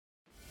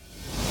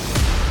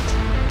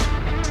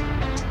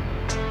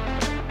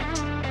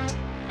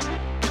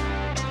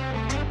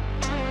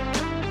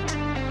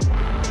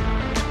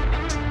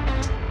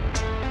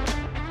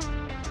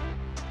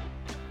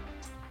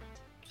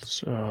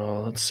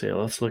let's see.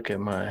 Let's look at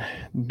my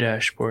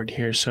dashboard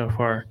here so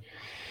far.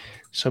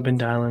 So I've been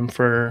dialing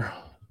for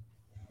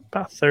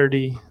about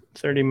 30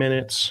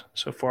 minutes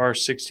so far.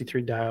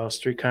 63 dials,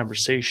 3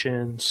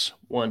 conversations,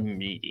 1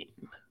 meeting.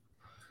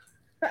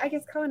 But I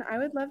guess, Colin, I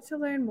would love to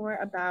learn more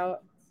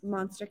about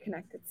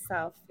MonsterConnect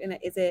itself. And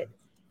is it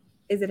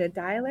a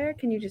dialer?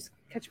 Can you just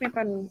catch me up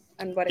on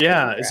what it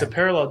can offer? It's a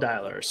parallel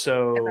dialer.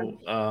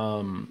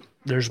 So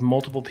there's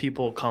multiple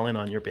people calling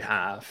on your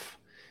behalf.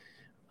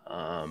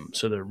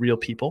 So they're real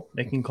people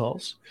making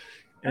calls.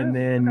 And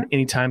then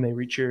anytime they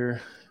reach your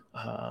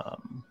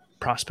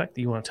prospect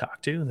that you want to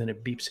talk to, then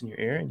it beeps in your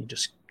ear and you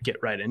just get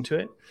right into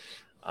it.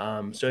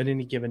 So at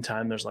any given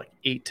time, there's like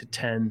 8 to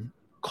 10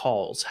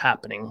 calls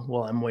happening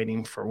while I'm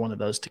waiting for one of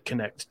those to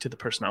connect to the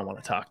person I want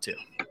to talk to.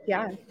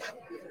 Yeah,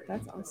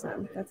 that's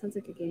awesome. That sounds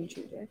like a game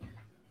changer.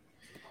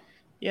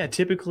 Yeah,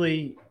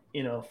 typically,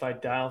 if I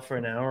dial for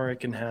an hour,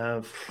 it can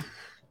have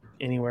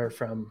anywhere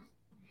from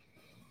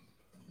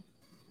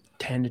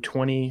 10 to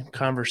 20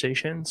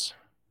 conversations.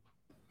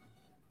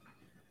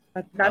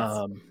 That's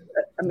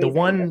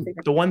amazing.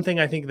 The one thing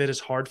I think that is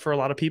hard for a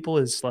lot of people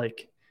is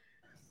like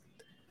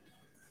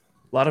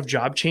a lot of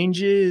job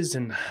changes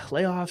and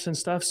layoffs and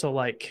stuff. So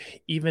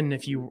like, even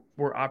if you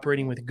were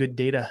operating with good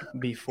data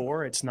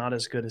before, it's not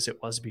as good as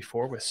it was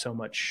before with so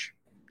much,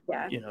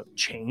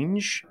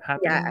 change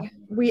happening.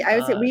 Yeah. I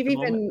would say we've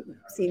even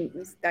seen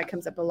that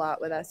comes up a lot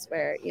with us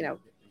where,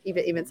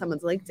 even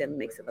someone's LinkedIn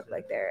makes it look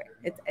like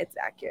it's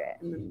accurate.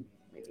 And then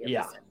maybe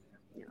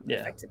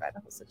affected by the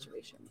whole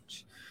situation,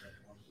 which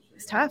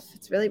is tough.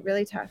 It's really,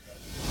 really tough.